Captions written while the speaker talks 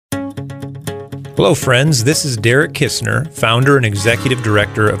Hello, friends. This is Derek Kistner, founder and executive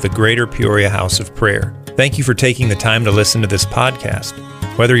director of the Greater Peoria House of Prayer. Thank you for taking the time to listen to this podcast.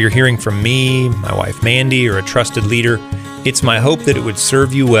 Whether you're hearing from me, my wife Mandy, or a trusted leader, it's my hope that it would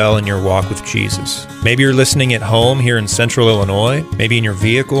serve you well in your walk with Jesus. Maybe you're listening at home here in Central Illinois, maybe in your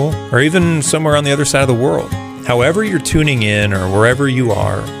vehicle, or even somewhere on the other side of the world. However you're tuning in or wherever you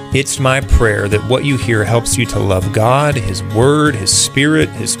are, it's my prayer that what you hear helps you to love God, His Word, His Spirit,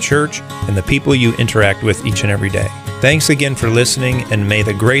 His church, and the people you interact with each and every day. Thanks again for listening, and may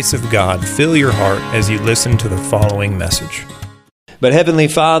the grace of God fill your heart as you listen to the following message. But Heavenly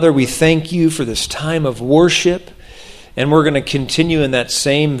Father, we thank you for this time of worship, and we're going to continue in that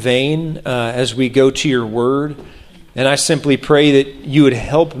same vein as we go to your Word. And I simply pray that you would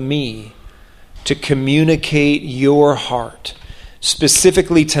help me to communicate your heart,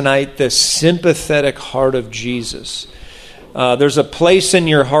 specifically tonight, the sympathetic heart of Jesus. There's a place in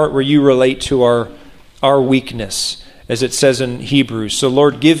your heart where you relate to our weakness, as it says in Hebrews. So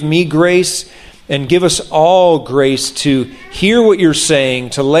Lord, give me grace and give us all grace to hear what you're saying,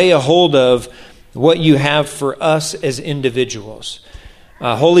 to lay a hold of what you have for us as individuals.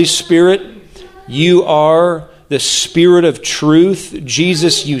 Holy Spirit, you are the Spirit of truth.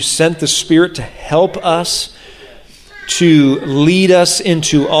 Jesus, you sent the Spirit to help us, to lead us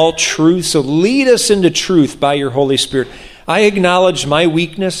into all truth. So lead us into truth by your Holy Spirit. I acknowledge my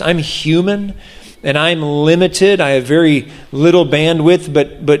weakness. I'm human and I'm limited. I have very little bandwidth,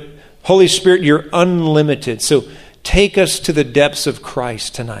 but Holy Spirit, you're unlimited. So take us to the depths of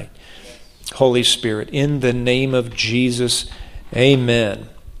Christ tonight. Holy Spirit, in the name of Jesus, amen.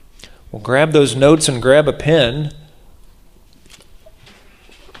 Well, grab those notes and grab a pen.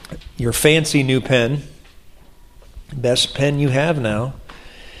 Your fancy new pen. Best pen you have now.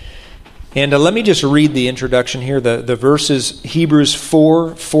 And let me just read the introduction here. The verses, Hebrews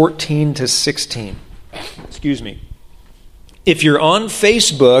 4:14 to 16. Excuse me. If you're on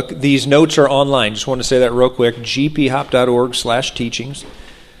Facebook, these notes are online. Just want to say that real quick. gphop.org/teachings.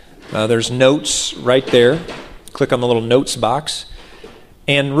 There's notes right there. Click on the little notes box.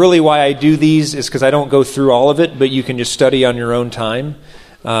 And really why I do these is because I don't go through all of it, but you can just study on your own time.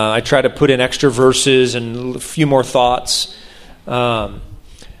 I try to put in extra verses and a few more thoughts. But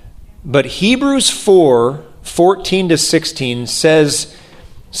Hebrews 4:14 to 16 says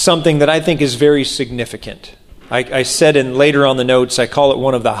something that I think is very significant. I said later on the notes, I call it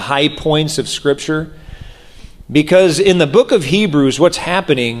one of the high points of Scripture. Because in the book of Hebrews, what's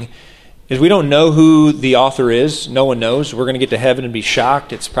happening is we don't know who the author is. No one knows. We're going to get to heaven and be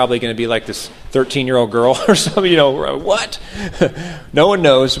shocked. It's probably going to be like this 13-year-old girl or something. What? No one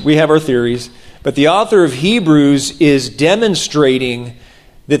knows. We have our theories. But the author of Hebrews is demonstrating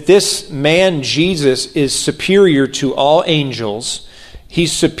that this man, Jesus, is superior to all angels.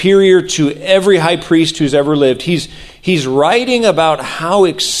 He's superior to every high priest who's ever lived. He's writing about how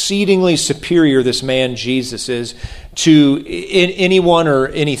exceedingly superior this man, Jesus, is to anyone or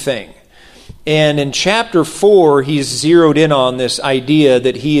anything. And in chapter 4, he's zeroed in on this idea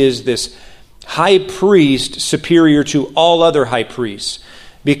that he is this high priest superior to all other high priests.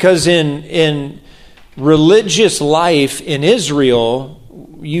 Because in religious life in Israel,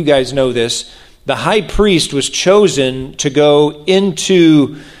 you guys know this, the high priest was chosen to go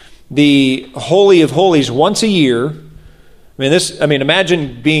into the Holy of Holies once a year.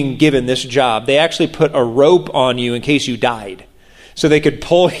 Imagine being given this job. They actually put a rope on you in case you died, so they could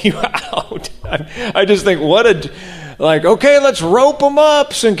pull you out. I just think, okay, let's rope him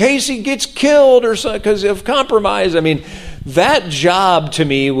up so in case he gets killed or something because of compromise. That job to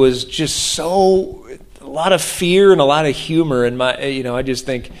me was just a lot of fear and a lot of humor. And I just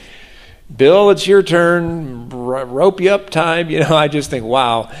think, Bill, it's your turn, rope you up time. I just think,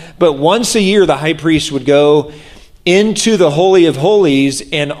 wow. But once a year, the high priest would go into the Holy of Holies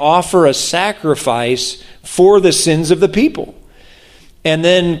and offer a sacrifice for the sins of the people. And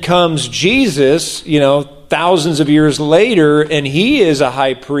then comes Jesus, thousands of years later, and he is a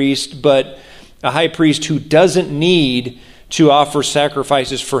high priest, but a high priest who doesn't need to offer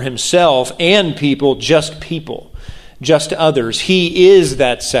sacrifices for himself and people, just others. He is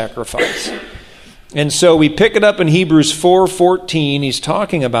that sacrifice. And so we pick it up in Hebrews 4:14. He's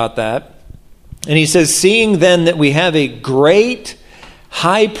talking about that. And he says, seeing then that we have a great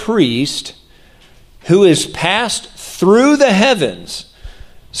high priest who is passed through the heavens.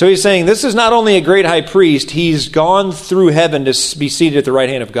 So he's saying this is not only a great high priest, he's gone through heaven to be seated at the right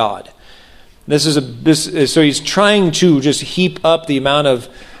hand of God. So he's trying to just heap up the amount of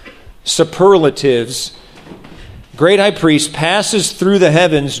superlatives. Great high priest passes through the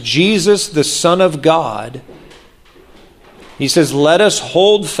heavens, Jesus, the Son of God. He says, let us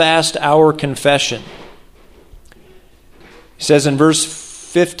hold fast our confession. He says in verse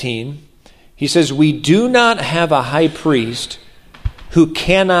 15, he says, we do not have a high priest who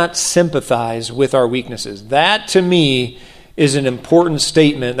cannot sympathize with our weaknesses. That, to me, is an important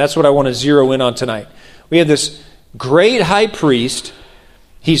statement. That's what I want to zero in on tonight. We have this great high priest.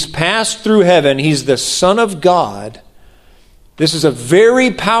 He's passed through heaven. He's the Son of God. This is a very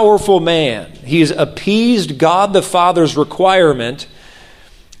powerful man. He's appeased God the Father's requirement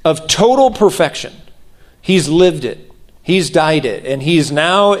of total perfection. He's lived it. He's died it. And he's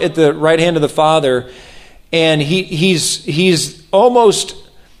now at the right hand of the Father. And he's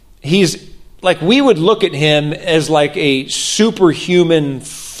like, we would look at him as like a superhuman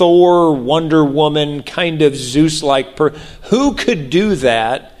Thor, Wonder Woman, kind of Zeus-like who could do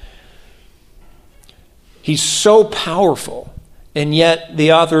that? He's so powerful. And yet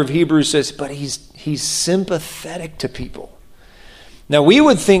the author of Hebrews says, but he's sympathetic to people. Now we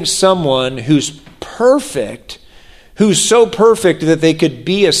would think someone who's perfect, who's so perfect that they could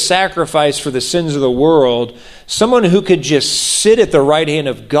be a sacrifice for the sins of the world, someone who could just sit at the right hand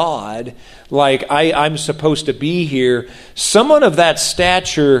of God, like I'm supposed to be here, someone of that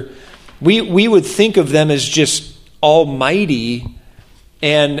stature, we would think of them as just almighty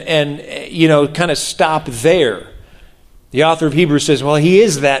and kind of stop there. The author of Hebrews says, well, he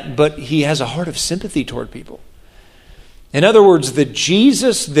is that, but he has a heart of sympathy toward people. In other words, the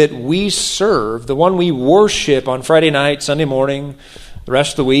Jesus that we serve, the one we worship on Friday night, Sunday morning, the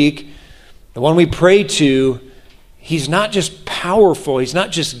rest of the week, the one we pray to, he's not just powerful, he's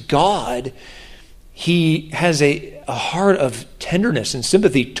not just God. He has a heart of tenderness and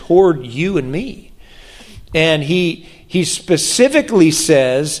sympathy toward you and me. And he specifically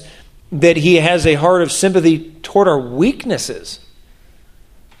says that he has a heart of sympathy toward our weaknesses.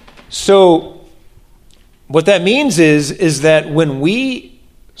 So what that means is that when we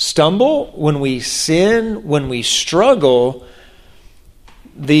stumble, when we sin, when we struggle,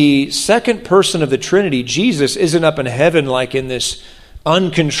 the second person of the Trinity, Jesus, isn't up in heaven like in this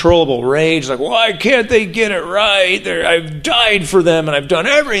uncontrollable rage, like, why can't they get it right? I've died for them and I've done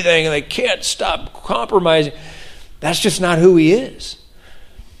everything and they can't stop compromising. That's just not who he is.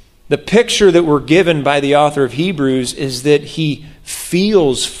 The picture that we're given by the author of Hebrews is that he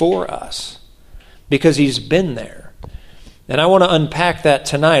feels for us because he's been there. And I want to unpack that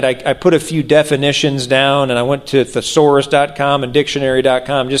tonight. I put a few definitions down, and I went to thesaurus.com and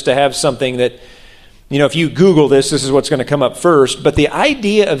dictionary.com just to have something that, if you Google this is what's going to come up first. But the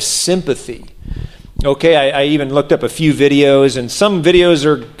idea of sympathy, okay, I even looked up a few videos, and some videos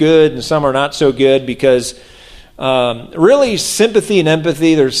are good and some are not so good because really, sympathy and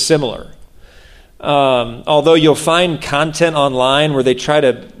empathy, they're similar. Although you'll find content online where they try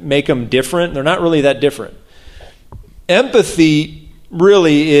to make them different, they're not really that different. Empathy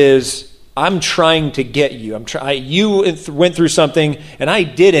really is, I'm trying to get you. You went through something and I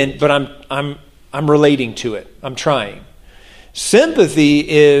didn't, but I'm relating to it. I'm trying. Sympathy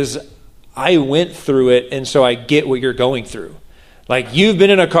is, I went through it, and so I get what you're going through. Like, you've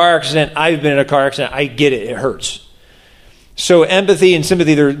been in a car accident, I've been in a car accident, I get it, it hurts. So empathy and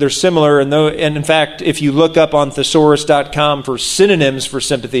sympathy, they're similar. And in fact, if you look up on thesaurus.com for synonyms for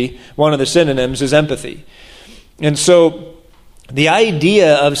sympathy, one of the synonyms is empathy. And so the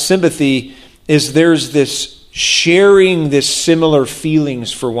idea of sympathy is there's this sharing this similar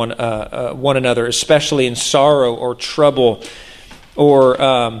feelings for one another, especially in sorrow or trouble, or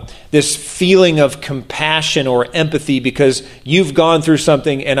this feeling of compassion or empathy because you've gone through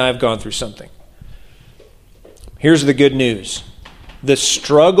something and I've gone through something. Here's the good news. The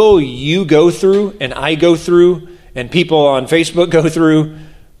struggle you go through and I go through and people on Facebook go through,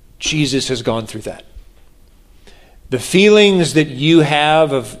 Jesus has gone through that. The feelings that you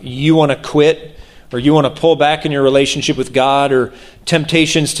have of you want to quit or you want to pull back in your relationship with God or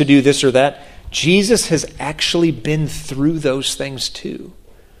temptations to do this or that, Jesus has actually been through those things too.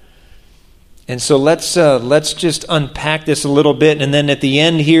 And so let's just unpack this a little bit. And then at the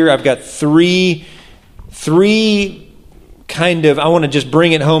end here, I've got three kind of, I want to just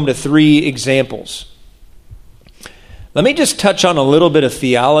bring it home to three examples. Let me just touch on a little bit of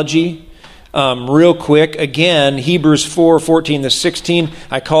theology real quick. Again, Hebrews 4:14-16,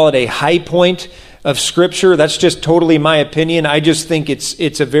 I call it a high point of Scripture. That's just totally my opinion. I just think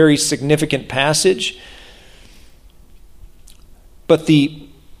it's a very significant passage. But the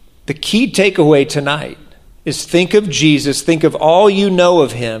key takeaway tonight is think of Jesus, think of all you know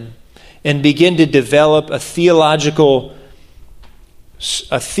of him, and begin to develop a theological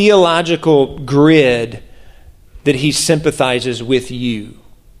grid that he sympathizes with you.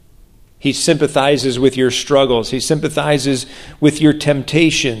 He sympathizes with your struggles. He sympathizes with your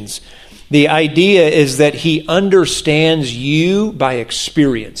temptations. The idea is that he understands you by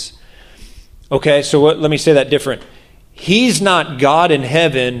experience. Okay, so let me say that different. He's not God in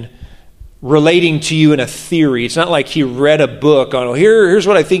heaven relating to you in a theory. It's not like he read a book on, here's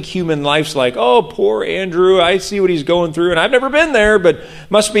what I think human life's like. Oh, poor Andrew, I see what he's going through, and I've never been there, but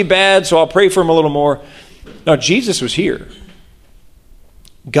must be bad, so I'll pray for him a little more. No, Jesus was here.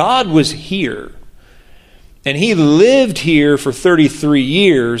 God was here. And he lived here for 33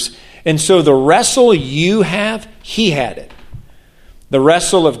 years. And so the wrestle you have, he had it. The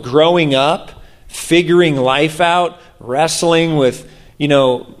wrestle of growing up, figuring life out, wrestling with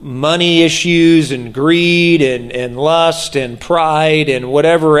money issues and greed and lust and pride and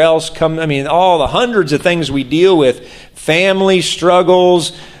whatever else all the hundreds of things we deal with, family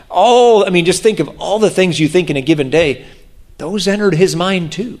struggles, just think of all the things you think in a given day. Those entered his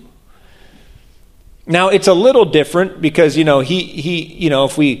mind too. Now it's a little different because,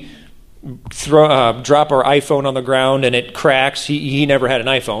 if we drop our iPhone on the ground and it cracks, he never had an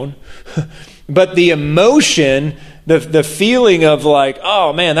iPhone. But the emotion, the feeling of like,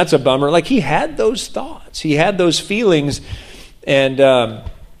 oh man, that's a bummer. Like he had those thoughts, he had those feelings, and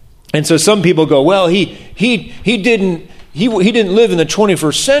so some people go, well, he didn't live in the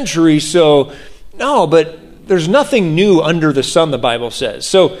 21st century, so no. But there's nothing new under the sun, the Bible says.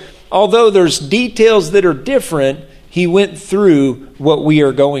 So although there's details that are different, he went through what we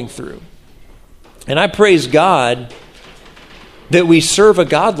are going through, and I praise God that we serve a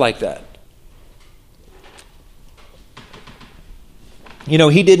God like that.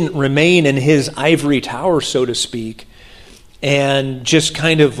 He didn't remain in his ivory tower, so to speak, and just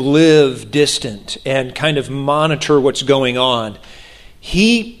kind of live distant and kind of monitor what's going on.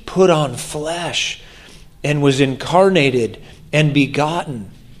 He put on flesh and was incarnated and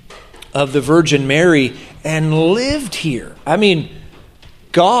begotten of the Virgin Mary and lived here.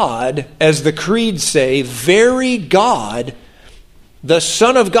 God, as the creeds say, very God, the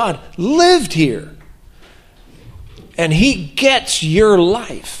Son of God, lived here. And he gets your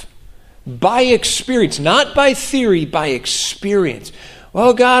life by experience, not by theory, by experience.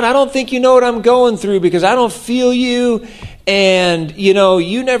 Well, God, I don't think you know what I'm going through because I don't feel you. And,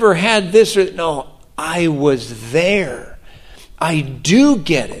 you never had this. No, I was there. I do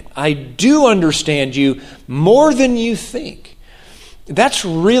get it. I do understand you more than you think. That's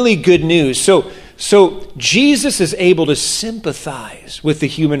really good news. So Jesus is able to sympathize with the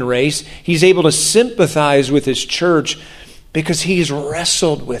human race. He's able to sympathize with his church because he's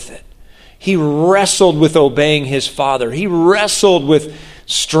wrestled with it. He wrestled with obeying his Father. He wrestled with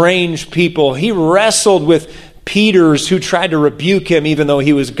strange people. He wrestled with Peter's who tried to rebuke him even though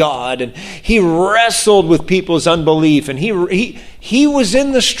he was God. And he wrestled with people's unbelief. And he was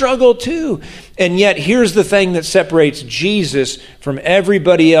in the struggle too. And yet here's the thing that separates Jesus from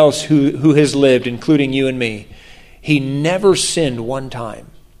everybody else who has lived, including you and me. He never sinned one time.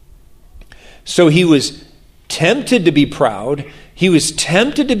 So he was tempted to be proud. He was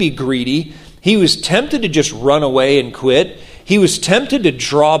tempted to be greedy. He was tempted to just run away and quit. He was tempted to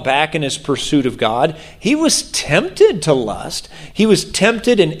draw back in his pursuit of God. He was tempted to lust. He was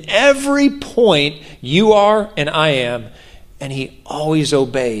tempted in every point you are and I am. And he always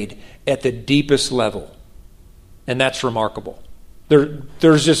obeyed at the deepest level. And that's remarkable.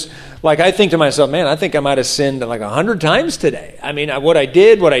 There's just, I think to myself, man, I think I might have sinned 100 times today. What I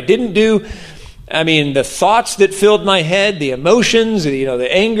did, what I didn't do. The thoughts that filled my head, the emotions,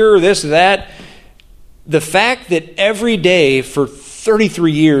 the anger, this, that. The fact that every day for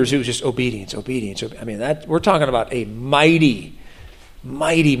 33 years, it was just obedience. We're talking about a mighty,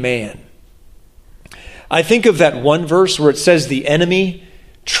 mighty man. I think of that one verse where it says the enemy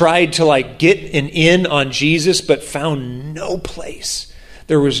tried to get an in on Jesus, but found no place.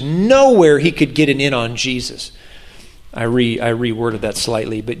 There was nowhere he could get an in on Jesus. I reworded that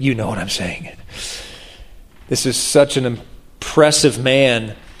slightly, but you know what I'm saying. This is such an impressive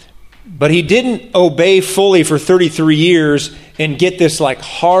man. But he didn't obey fully for 33 years and get this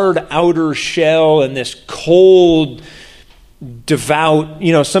hard outer shell and this cold, devout.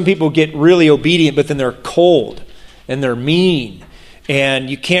 Some people get really obedient, but then they're cold and they're mean. And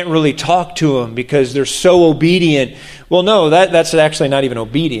you can't really talk to them because they're so obedient. Well, no, that's actually not even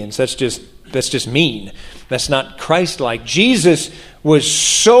obedience. That's just mean. That's not Christ-like. Jesus was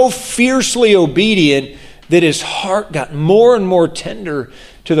so fiercely obedient that his heart got more and more tender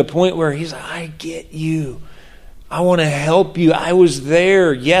to the point where he's like, I get you. I want to help you. I was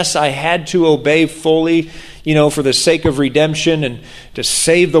there. Yes, I had to obey fully, for the sake of redemption and to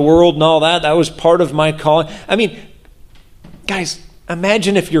save the world and all that. That was part of my calling. Guys,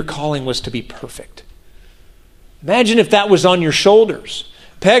 imagine if your calling was to be perfect. Imagine if that was on your shoulders.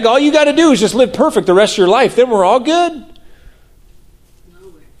 Peg, all you got to do is just live perfect the rest of your life. Then we're all good.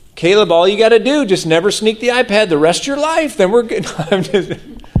 Caleb, all you got to do, just never sneak the iPad the rest of your life. Then we're good.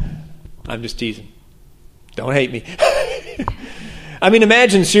 I'm just teasing. Don't hate me. I mean,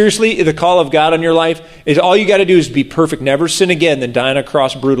 imagine, seriously, the call of God on your life is all you got to do is be perfect, never sin again, then die on a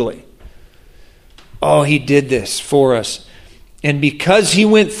cross brutally. Oh, he did this for us. And because he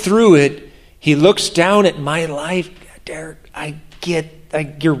went through it, he looks down at my life. Derek,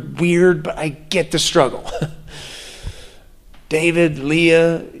 you're weird, but I get the struggle. David,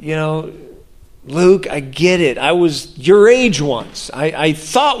 Leah, Luke, I get it. I was your age once. I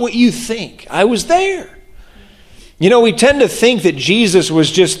thought what you think. I was there. We tend to think that Jesus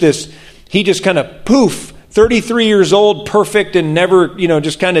was just this, he just kind of 33 years old, perfect, and never,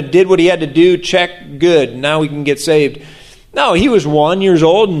 just kind of did what he had to do, check, good, now we can get saved. No, he was 1 year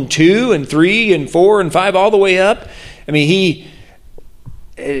old, and 2, and 3, and 4, and 5, all the way up. I mean,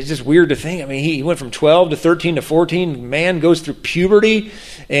 it's just weird to think. I mean, he went from 12 to 13 to 14. Man goes through puberty,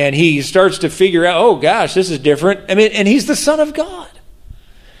 and he starts to figure out, oh gosh, this is different. I mean, and he's the Son of God.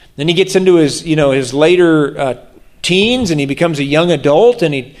 Then he gets into his, his later teens, and he becomes a young adult,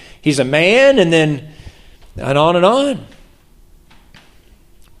 and he's a man, and then on and on.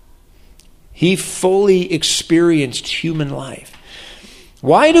 He fully experienced human life.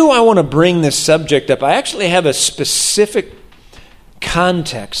 Why do I want to bring this subject up? I actually have a specific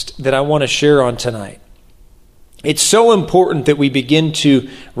context that I want to share on tonight. It's so important that we begin to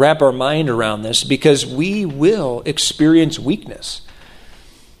wrap our mind around this because we will experience weakness.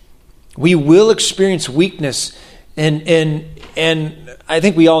 We will experience weakness, and I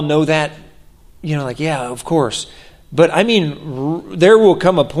think we all know that. Yeah, of course. But I mean, there will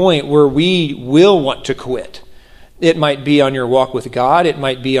come a point where we will want to quit. It might be on your walk with God. It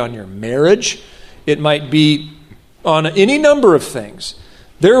might be on your marriage. It might be on any number of things.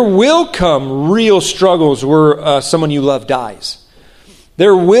 There will come real struggles where someone you love dies.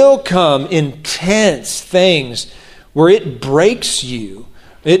 There will come intense things where it breaks you.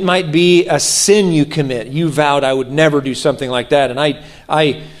 It might be a sin you commit. You vowed, I would never do something like that. And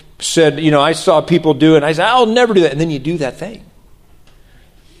I said, I saw people do it, and I said, I'll never do that. And then you do that thing.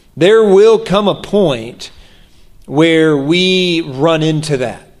 There will come a point where we run into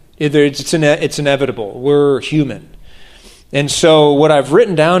that. It's inevitable. We're human. And so what I've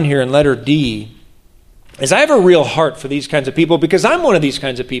written down here in letter D is I have a real heart for these kinds of people because I'm one of these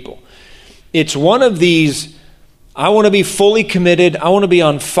kinds of people. It's one of these, I want to be fully committed. I want to be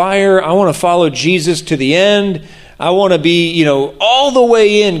on fire. I want to follow Jesus to the end. I want to be, all the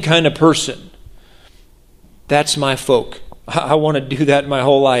way in kind of person. That's my folk. I want to do that my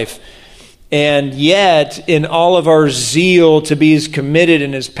whole life. And yet, in all of our zeal to be as committed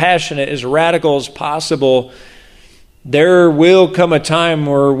and as passionate, as radical as possible, there will come a time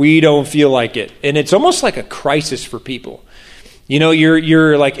where we don't feel like it. And it's almost like a crisis for people.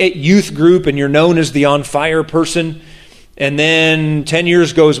 You're like at youth group and you're known as the on fire person. And then 10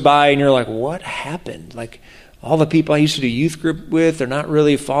 years goes by and you're like, what happened? Like, all the people I used to do youth group with, they're not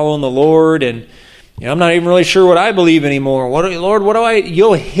really following the Lord, and I'm not even really sure what I believe anymore. Lord, what do I?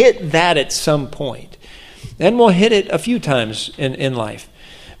 You'll hit that at some point. And we'll hit it a few times in life.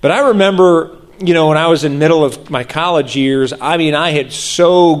 But I remember, when I was in middle of my college years, I had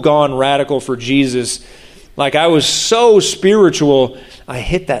so gone radical for Jesus. Like I was so spiritual, I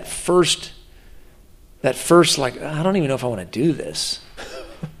hit that first, like, I don't even know if I want to do this.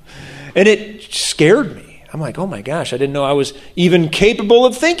 And it scared me. I'm like, oh my gosh, I didn't know I was even capable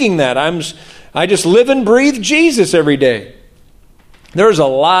of thinking that. I just live and breathe Jesus every day. There's a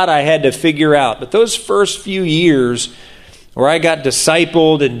lot I had to figure out. But those first few years where I got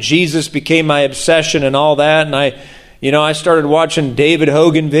discipled and Jesus became my obsession and all that, and I started watching David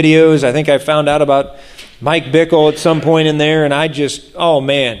Hogan videos. I think I found out about Mike Bickle at some point in there, and oh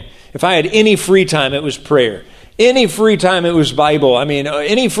man, if I had any free time, it was prayer. Any free time, it was Bible.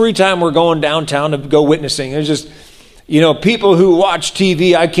 Any free time we're going downtown to go witnessing. It's just, people who watch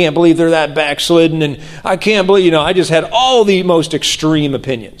TV, I can't believe they're that backslidden. And I can't believe, I just had all the most extreme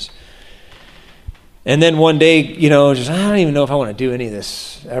opinions. And then one day, I don't even know if I want to do any of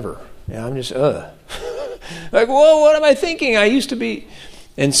this ever. I'm just, like, whoa, what am I thinking? I used to be.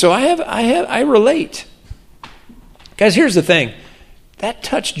 And so I relate. Guys, here's the thing. That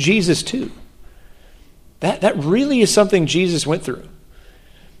touched Jesus too. That really is something Jesus went through.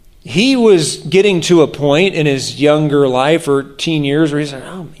 He was getting to a point in his younger life or teen years where he's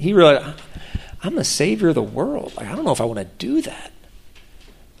like, he realized, I'm the Savior of the world. Like, I don't know if I want to do that.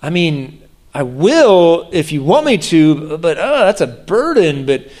 I will if you want me to, but that's a burden.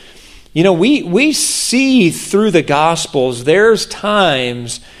 But, we see through the Gospels, there's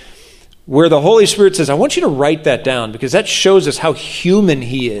times where the Holy Spirit says, I want you to write that down because that shows us how human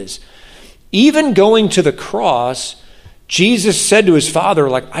he is. Even going to the cross, Jesus said to his Father,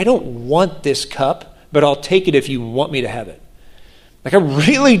 I don't want this cup, but I'll take it if you want me to have it. I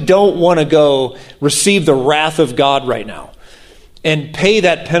really don't want to go receive the wrath of God right now and pay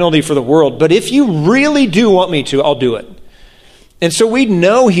that penalty for the world. But if you really do want me to, I'll do it. And so we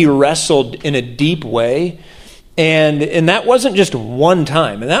know he wrestled in a deep way. And that wasn't just one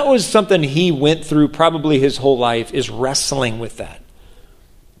time. And that was something he went through probably his whole life, is wrestling with that.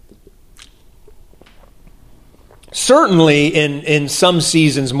 Certainly in some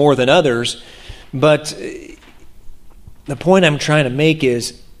seasons more than others. But the point I'm trying to make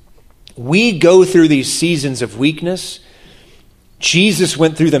is we go through these seasons of weakness. Jesus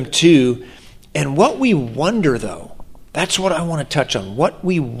went through them too. And what we wonder, though, that's what I want to touch on. What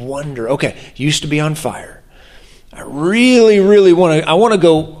we wonder. Okay, used to be on fire. I really, really want to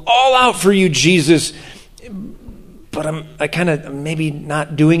go all out for you, Jesus, but I kind of maybe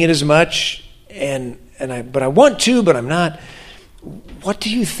not doing it as much, but I want to, but I'm not. What do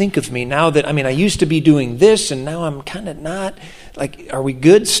you think of me now that, I used to be doing this and now I'm kind of not? Are we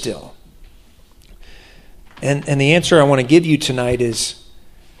good still? And the answer I want to give you tonight is,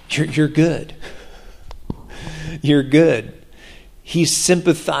 you're good. You're good. He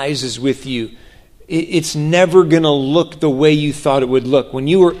sympathizes with you. It's never going to look the way you thought it would look. When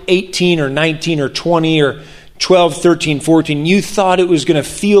you were 18 or 19 or 20 or 12, 13, 14, you thought it was going to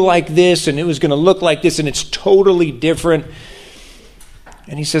feel like this and it was going to look like this, and it's totally different.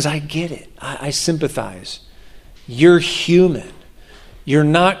 And he says, I get it. I sympathize. You're human. You're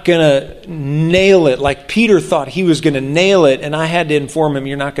not going to nail it like Peter thought he was going to nail it, and I had to inform him,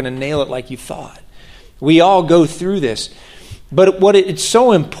 you're not going to nail it like you thought. We all go through this. But it's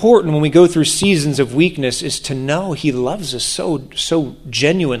so important when we go through seasons of weakness is to know he loves us so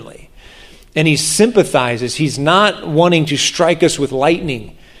genuinely. And he sympathizes. He's not wanting to strike us with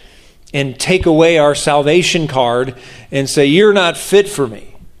lightning and take away our salvation card and say, you're not fit for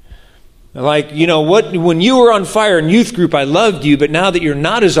me. When you were on fire in youth group, I loved you, but now that you're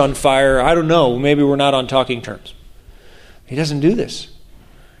not as on fire, I don't know, maybe we're not on talking terms. He doesn't do this.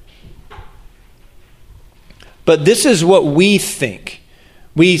 But this is what we think.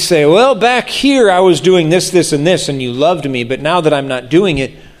 We say, well, back here I was doing this, this, and this, and you loved me. But now that I'm not doing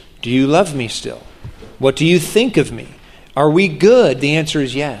it, do you love me still? What do you think of me? Are we good? The answer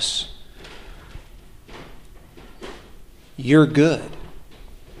is yes. You're good.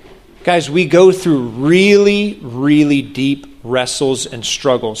 Guys, we go through really, really deep wrestles and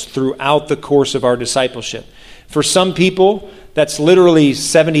struggles throughout the course of our discipleship. For some people, that's literally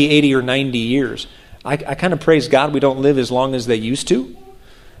 70, 80, or 90 years. I kind of praise God we don't live as long as they used to.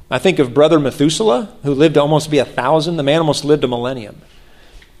 I think of Brother Methuselah, who lived to almost be 1,000. The man almost lived a millennium.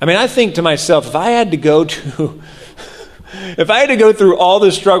 I think to myself, if I had to go through all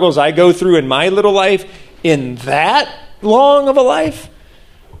the struggles I go through in my little life in that long of a life,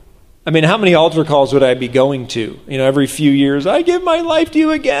 how many altar calls would I be going to? Every few years, I give my life to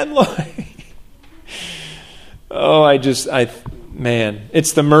you again, Lord. Man,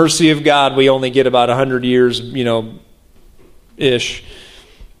 it's the mercy of God. We only get about 100 years, ish.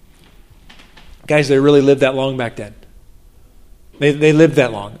 Guys, they really lived that long back then. They lived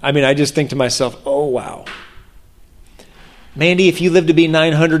that long. I just think to myself, oh, wow. Mandy, if you lived to be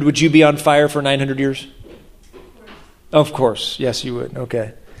 900, would you be on fire for 900 years? Of course. Yes, you would.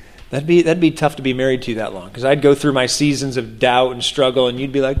 Okay. That'd be tough to be married to you that long, because I'd go through my seasons of doubt and struggle, and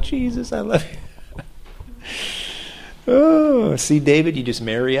you'd be like, Jesus, I love you. Oh, see, David, you just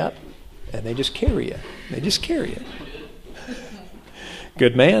marry up, and they just carry you. They just carry you.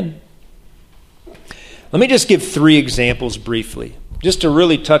 Good man. Let me just give 3 examples briefly, just to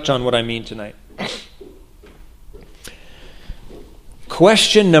really touch on what I mean tonight.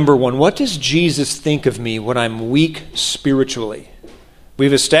 Question number 1, what does Jesus think of me when I'm weak spiritually?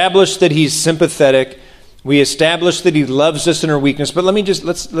 We've established that he's sympathetic. We established that he loves us in our weakness. But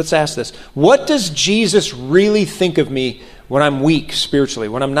let's ask this. What does Jesus really think of me when I'm weak spiritually?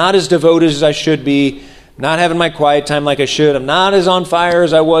 When I'm not as devoted as I should be, not having my quiet time like I should, I'm not as on fire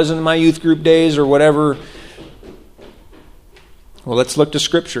as I was in my youth group days or whatever. Well, let's look to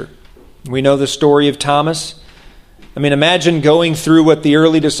Scripture. We know the story of Thomas. Imagine going through what the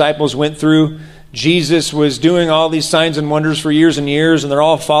early disciples went through. Jesus was doing all these signs and wonders for years and years, and they're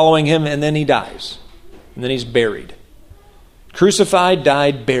all following him, and then he dies. And then he's buried. Crucified,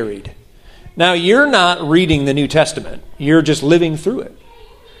 died, buried. Now, you're not reading the New Testament. You're just living through it.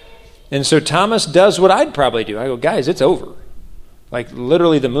 And so Thomas does what I'd probably do. I go, guys, it's over. Like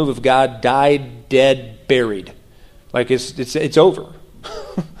literally the move of God, died, dead, buried. Like it's over.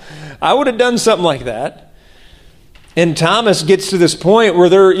 I would have done something like that. And Thomas gets to this point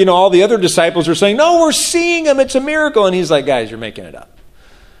where all the other disciples are saying, no, we're seeing him. It's a miracle. And he's like, guys, you're making it up.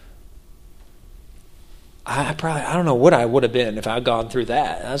 I don't know what I would have been if I'd gone through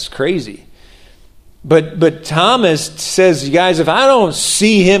that. That's crazy. But Thomas says, you guys, if I don't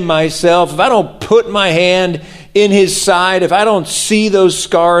see him myself, if I don't put my hand in his side, if I don't see those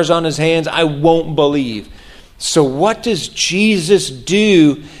scars on his hands, I won't believe. So what does Jesus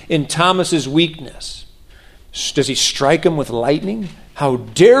do in Thomas's weakness? Does he strike him with lightning? How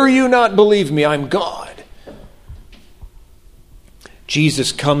dare you not believe me? I'm God.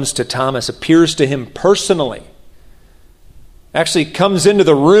 Jesus comes to Thomas, appears to him personally. Actually comes into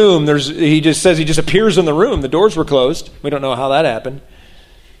the room. He just appears in the room. The doors were closed. We don't know how that happened.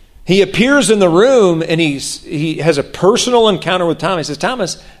 He appears in the room and he has a personal encounter with Thomas. He says,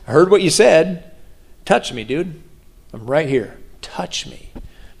 Thomas, I heard what you said. Touch me, dude. I'm right here. Touch me.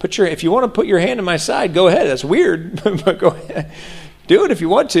 If you want to put your hand in my side, go ahead. That's weird, but go ahead. Do it if you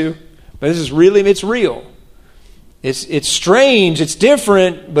want to. But it's real. It's strange, it's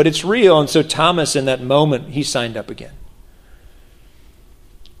different, but it's real. And so Thomas, in that moment, he signed up again.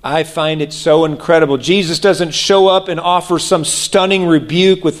 I find it so incredible. Jesus doesn't show up and offer some stunning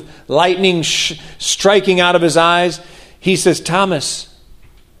rebuke with lightning striking out of his eyes. He says, Thomas,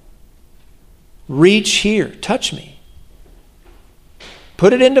 reach here, touch me.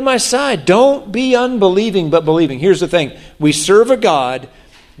 Put it into my side. Don't be unbelieving, but believing. Here's the thing. We serve a God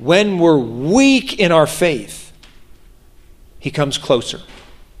when we're weak in our faith. He comes closer.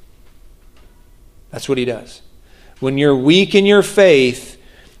 That's what he does. When you're weak in your faith,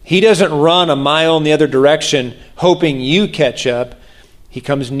 he doesn't run a mile in the other direction hoping you catch up. He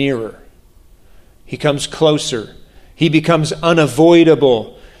comes nearer. He comes closer. He becomes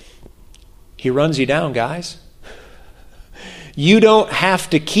unavoidable. He runs you down, guys. You don't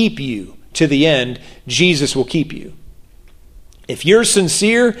have to keep you to the end. Jesus will keep you. If you're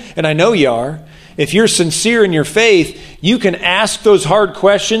sincere, and I know you are, if you're sincere in your faith, you can ask those hard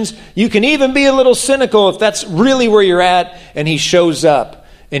questions. You can even be a little cynical if that's really where you're at, and he shows up.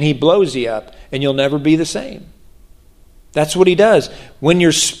 And he blows you up, and you'll never be the same. That's what he does. When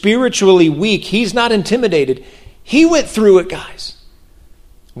you're spiritually weak, he's not intimidated. He went through it, guys.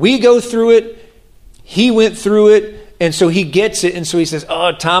 We go through it. He went through it, and so he gets it. And so he says,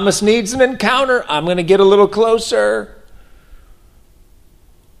 oh, Thomas needs an encounter. I'm going to get a little closer.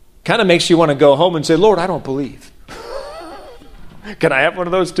 Kind of makes you want to go home and say, Lord, I don't believe. Can I have one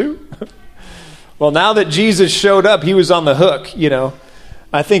of those too? Well, now that Jesus showed up, he was on the hook,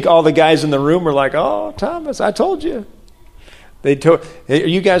 I think all the guys in the room were like, oh, Thomas, I told you. Are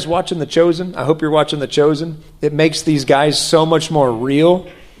you guys watching The Chosen? I hope you're watching The Chosen. It makes these guys so much more real.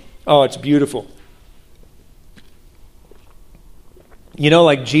 Oh, it's beautiful.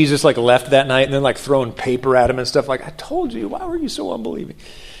 Like Jesus left that night and then throwing paper at him and stuff. I told you, why were you so unbelieving?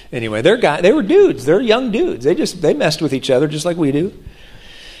 Anyway, they were dudes. They're young dudes. They messed with each other just like we do.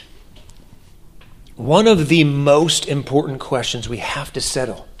 One of the most important questions we have to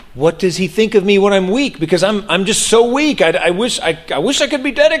settle. What does he think of me when I'm weak? Because I'm just so weak. I wish I could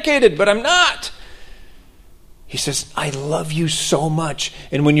be dedicated, but I'm not. He says, I love you so much.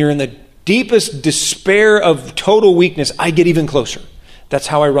 And when you're in the deepest despair of total weakness, I get even closer. That's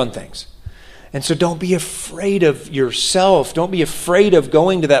how I run things. And so don't be afraid of yourself. Don't be afraid of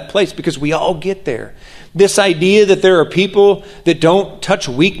going to that place, because we all get there. This idea that there are people that don't touch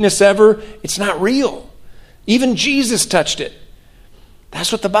weakness ever, it's not real. Even Jesus touched it.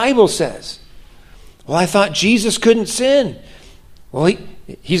 That's what the Bible says. Well, I thought Jesus couldn't sin. Well,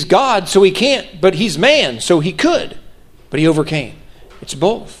 he's God, so he can't, but he's man, so he could. But he overcame. It's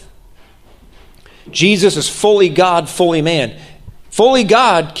both. Jesus is fully God, fully man. Fully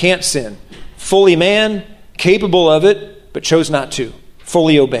God can't sin. Fully man, capable of it, but chose not to.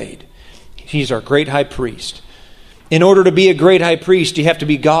 Fully obeyed. He's our great high priest. In order to be a great high priest, you have to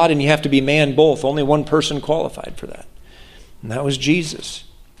be God and you have to be man both. Only one person qualified for that. And that was Jesus.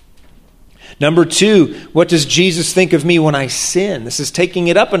 Number 2, what does Jesus think of me when I sin? This is taking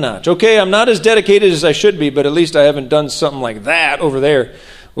it up a notch. Okay, I'm not as dedicated as I should be, but at least I haven't done something like that over there.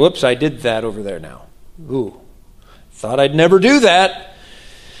 Whoops, I did that over there now. Ooh, thought I'd never do that.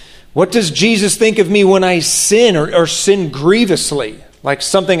 What does Jesus think of me when I sin or sin grievously? Like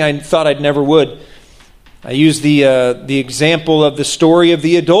something I thought I'd never would. I use the example of the story of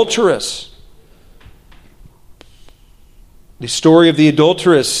the adulteress. The story of the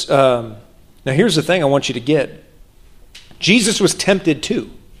adulteress. Now here's the thing I want you to get. Jesus was tempted too.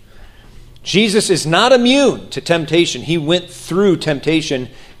 Jesus is not immune to temptation. He went through temptation,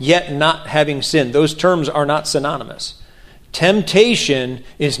 yet not having sinned. Those terms are not synonymous. Temptation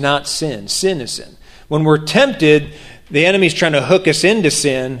is not sin. Sin is sin. When we're tempted, the enemy's trying to hook us into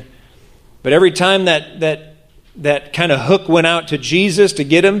sin. But every time that kind of hook went out to Jesus to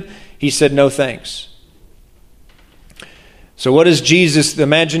get him, he said, no thanks. So what is Jesus?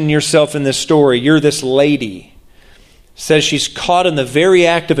 Imagine yourself in this story. You're this lady. Says she's caught in the very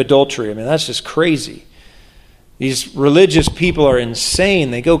act of adultery. I mean, that's just crazy. These religious people are insane.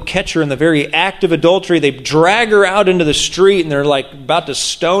 They go catch her in the very act of adultery. They drag her out into the street and they're like about to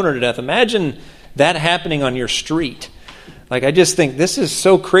stone her to death. Imagine that happening on your street. Like, I just think this is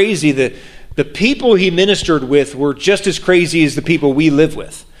so crazy that the people he ministered with were just as crazy as the people we live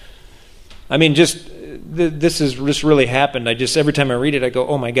with. I mean, this has just really happened. Every time I read it, I go,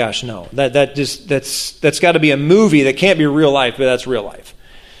 oh my gosh, no. That's got to be a movie. That can't be real life, but that's real life.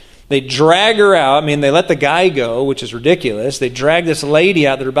 They drag her out. I mean, they let the guy go, which is ridiculous. They drag this lady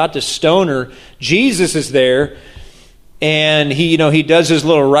out. They're about to stone her. Jesus is there, and he does his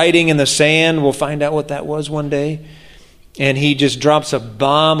little writing in the sand. We'll find out what that was one day. And he just drops a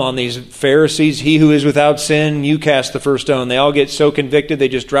bomb on these Pharisees. He who is without sin, you cast the first stone. They all get so convicted, they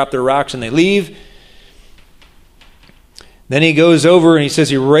just drop their rocks and they leave. Then he goes over and he says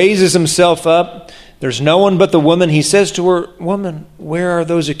he raises himself up. There's no one but the woman. He says to her, woman, where are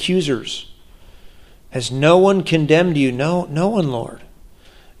those accusers? Has no one condemned you? No one, Lord.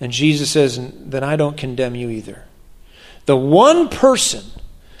 And Jesus says, then I don't condemn you either. The one person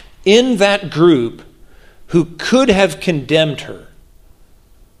in that group who could have condemned her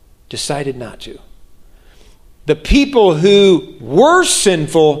decided not to. The people who were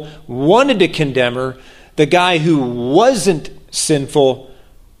sinful wanted to condemn her. The guy who wasn't sinful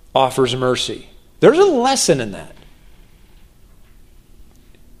offers mercy. There's a lesson in that.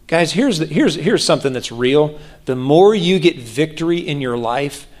 Guys, here's something that's real. The more you get victory in your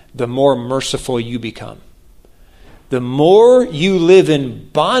life, the more merciful you become. The more you live in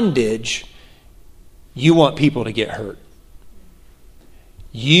bondage, you want people to get hurt.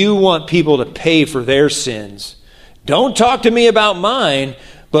 You want people to pay for their sins. Don't talk to me about mine,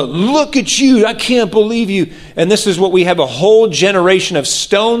 but look at you. I can't believe you. And this is what we have, a whole generation of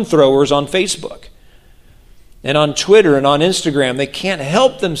stone throwers on Facebook and on Twitter and on Instagram. They can't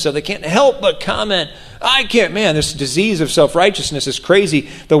help themselves. They can't help but comment. I can't. Man, this disease of self-righteousness is crazy.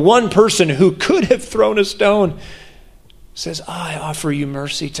 The one person who could have thrown a stone says, I offer you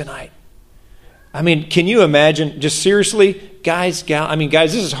mercy tonight. I mean, can you imagine, just seriously, guys,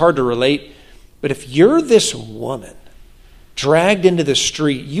 this is hard to relate, but if you're this woman dragged into the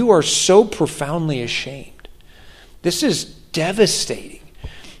street, you are so profoundly ashamed. This is devastating.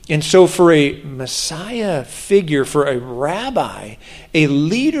 And so for a Messiah figure, for a rabbi, a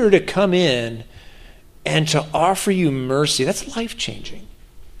leader to come in and to offer you mercy, that's life-changing.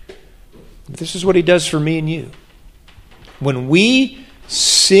 This is what he does for me and you. When we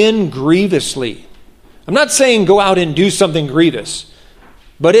sin grievously, I'm not saying go out and do something grievous,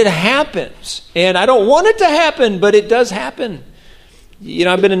 but it happens. And I don't want it to happen, but it does happen. You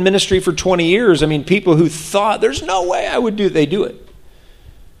know, I've been in ministry for 20 years. I mean, people who thought there's no way I would do it, they do it.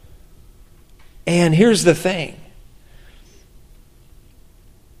 And here's the thing.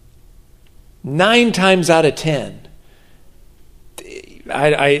 9 times out of 10,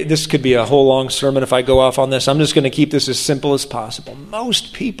 this could be a whole long sermon if I go off on this. I'm just going to keep this as simple as possible.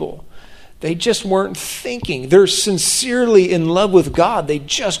 Most people, they just weren't thinking. They're sincerely in love with God. They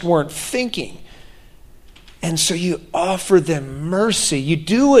just weren't thinking. And so you offer them mercy. You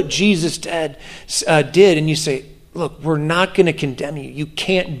do what Jesus did, and you say, look, we're not going to condemn you. You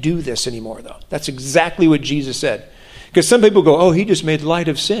can't do this anymore, though. That's exactly what Jesus said. Because some people go, oh, he just made light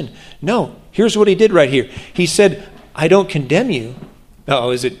of sin. No, here's what he did right here. He said, I don't condemn you.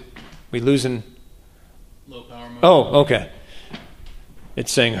 Oh, is it, we losing? Low power mode. Oh, okay.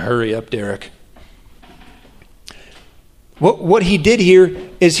 It's saying, hurry up, Derek. What he did here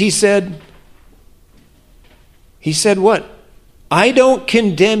is he said what? I don't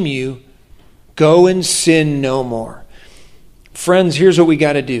condemn you. Go and sin no more. Friends, here's what we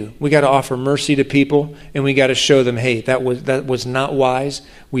got to do. We got to offer mercy to people, and we got to show them, hey, that was not wise.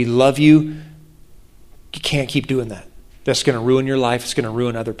 We love you. You can't keep doing that. That's going to ruin your life. It's going to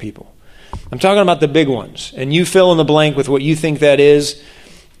ruin other people. I'm talking about the big ones, and you fill in the blank with what you think that is.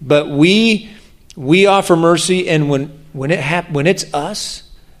 But we offer mercy, and when it's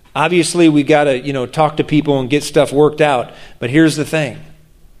us, obviously we got to talk to people and get stuff worked out. But here's the thing.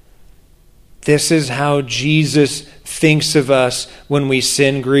 This is how Jesus thinks of us when we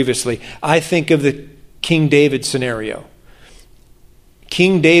sin grievously. I think of the King David scenario.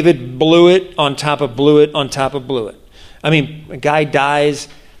 King David blew it on top of blew it on top of blew it. I mean, a guy dies,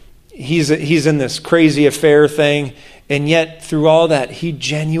 he's in this crazy affair thing, and yet through all that, he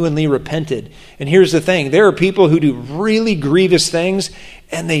genuinely repented. And here's the thing, there are people who do really grievous things,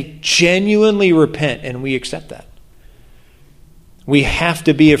 and they genuinely repent, and we accept that. We have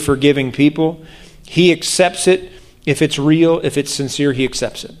to be a forgiving people. He accepts it. If it's real, if it's sincere, he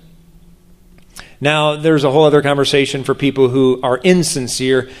accepts it. Now, there's a whole other conversation for people who are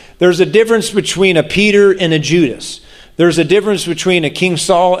insincere. There's a difference between a Peter and a Judas. There's a difference between a King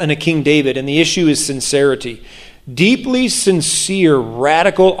Saul and a King David, and the issue is sincerity. Deeply sincere,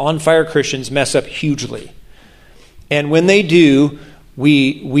 radical, on-fire Christians mess up hugely. And when they do,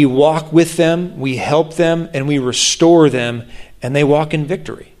 we walk with them, we help them, and we restore them, and they walk in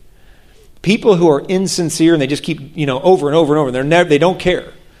victory. People who are insincere and they just keep, over and over and over, they don't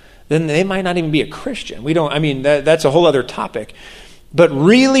care. Then they might not even be a Christian. That's a whole other topic. But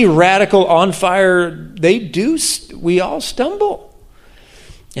really radical, on fire, we all stumble.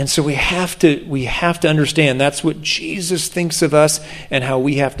 And so we have to understand that's what Jesus thinks of us and how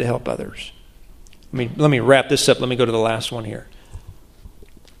we have to help others. Let me wrap this up. Let me go to the last one here.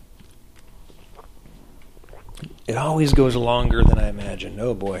 It always goes longer than I imagined.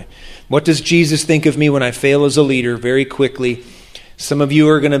 Oh boy. What does Jesus think of me when I fail as a leader? Very quickly. Some of you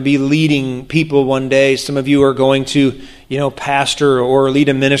are going to be leading people one day. Some of you are going to, pastor or lead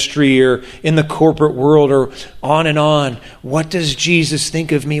a ministry or in the corporate world or on and on. What does Jesus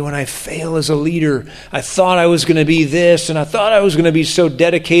think of me when I fail as a leader? I thought I was going to be this and I thought I was going to be so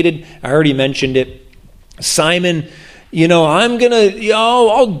dedicated. I already mentioned it. Simon,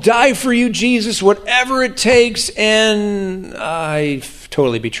 I'll die for you, Jesus, whatever it takes. And I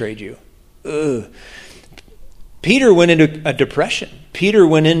totally betrayed you. Ugh. Peter went into a depression. Peter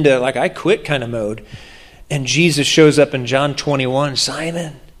went into I quit kind of mode. And Jesus shows up in John 21.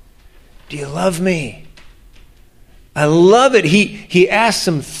 Simon, do you love me? I love it. He asks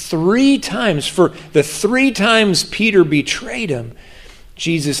him 3 times. For the 3 times Peter betrayed him,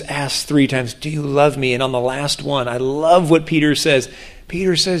 Jesus asks 3 times, do you love me? And on the last one, I love what Peter says.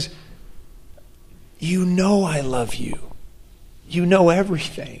 Peter says, you know I love you. You know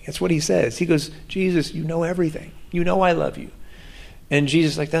everything. That's what he says. He goes, Jesus, you know everything. You know I love you. And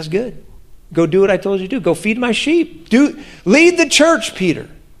Jesus is like, that's good. Go do what I told you to do. Go feed my sheep. Lead the church, Peter.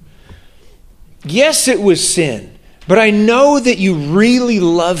 Yes, it was sin, but I know that you really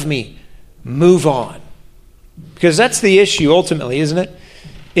love me. Move on. Because that's the issue ultimately, isn't it?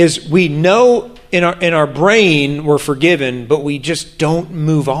 Is we know in our brain we're forgiven, but we just don't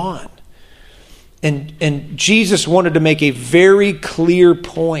move on. And Jesus wanted to make a very clear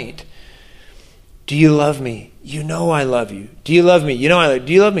point. Do you love me? You know I love you. Do you love me? You know I love you.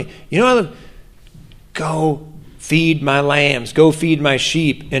 Do you love me? You know I love you. Go feed my lambs. Go feed my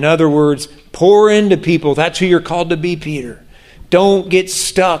sheep. In other words, pour into people. That's who you're called to be, Peter. Don't get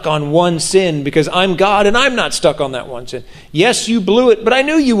stuck on one sin because I'm God and I'm not stuck on that one sin. Yes, you blew it, but I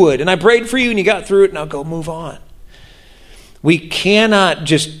knew you would. And I prayed for you and you got through it. Now go move on. We cannot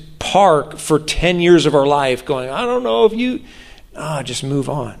just park for 10 years of our life going, I don't know if you... just move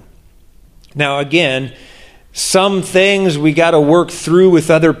on. Now again, some things we got to work through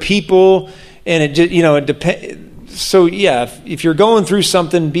with other people, and it just, it depends. So yeah, if you're going through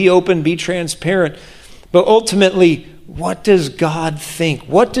something, be open, be transparent. But ultimately, what does God think?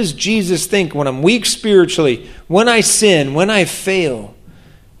 What does Jesus think when I'm weak spiritually, when I sin, when I fail?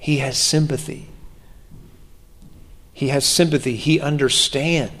 He has sympathy. He has sympathy. He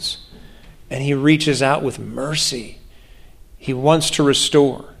understands. And he reaches out with mercy. He wants to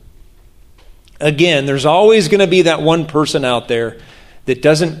restore. Again, there's always going to be that one person out there that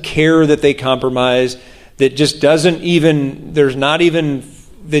doesn't care that they compromise, that just doesn't even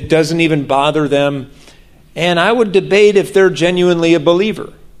bother them. And I would debate if they're genuinely a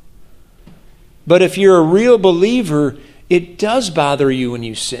believer. But if you're a real believer, it does bother you when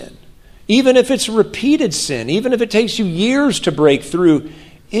you sin. Even if it's repeated sin, even if it takes you years to break through,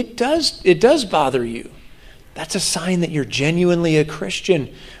 it does bother you. That's a sign that you're genuinely a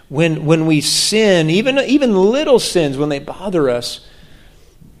Christian. When we sin, even little sins, when they bother us,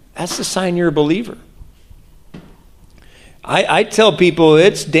 that's the sign you're a believer. I tell people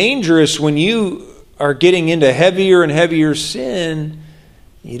it's dangerous when you are getting into heavier and heavier sin.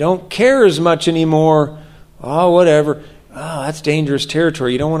 You don't care as much anymore. Oh, whatever. Oh, that's dangerous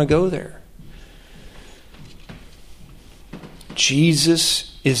territory. You don't want to go there.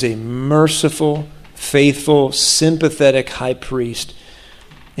 Jesus is a merciful, faithful, sympathetic high priest.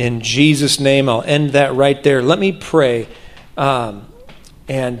 In Jesus' name, I'll end that right there. Let me pray.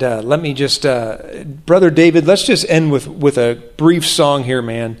 And let me just, Brother David, let's just end with a brief song here,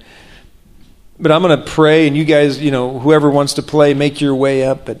 man. But I'm going to pray, and you guys, whoever wants to play, make your way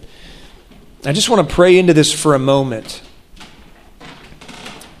up. But I just want to pray into this for a moment. I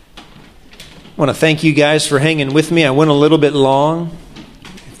want to thank you guys for hanging with me. I went a little bit long.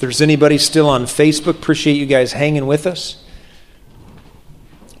 If there's anybody still on Facebook, appreciate you guys hanging with us.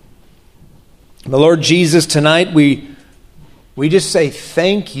 The Lord Jesus, tonight we just say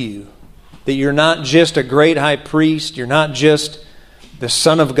thank you that you're not just a great high priest, you're not just the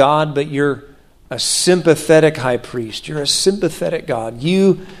Son of God, but you're a sympathetic high priest. You're a sympathetic God.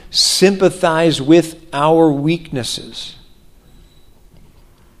 You sympathize with our weaknesses.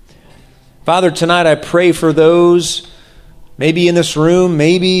 Father, tonight I pray for those, maybe in this room,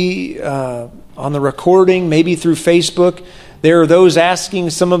 maybe on the recording, maybe through Facebook. There are those asking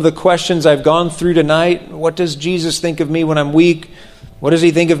some of the questions I've gone through tonight. What does Jesus think of me when I'm weak? What does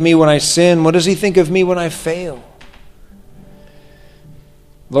he think of me when I sin? What does he think of me when I fail?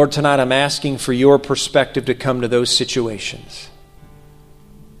 Lord, tonight I'm asking for your perspective to come to those situations.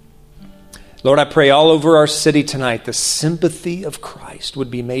 Lord, I pray all over our city tonight the sympathy of Christ would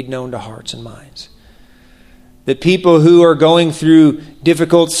be made known to hearts and minds. That people who are going through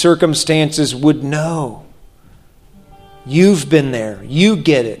difficult circumstances would know you've been there, you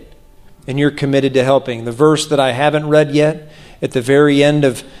get it, and you're committed to helping. The verse that I haven't read yet at the very end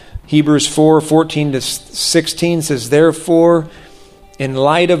of Hebrews 4:14-16 says, therefore, in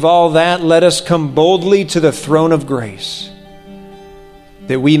light of all that, let us come boldly to the throne of grace,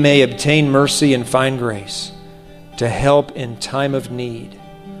 that we may obtain mercy and find grace to help in time of need.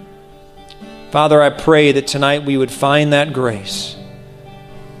 Father, I pray that tonight we would find that grace.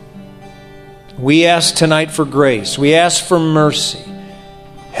 We ask tonight for grace. We ask for mercy.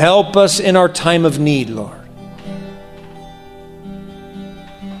 Help us in our time of need, Lord.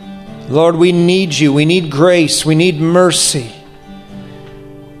 Lord, we need you. We need grace. We need mercy.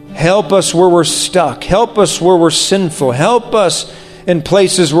 Help us where we're stuck. Help us where we're sinful. Help us in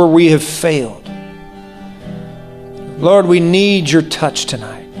places where we have failed. Lord, we need your touch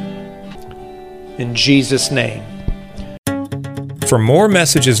tonight. In Jesus' name. For more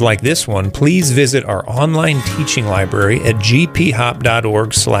messages like this one, please visit our online teaching library at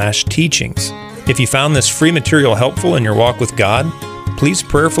gphop.org/teachings. If you found this free material helpful in your walk with God, please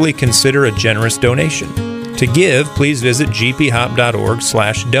prayerfully consider a generous donation. To give, please visit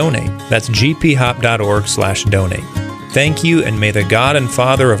gphop.org/donate. That's gphop.org/donate. Thank you, and may the God and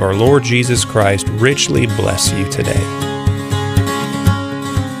Father of our Lord Jesus Christ richly bless you today.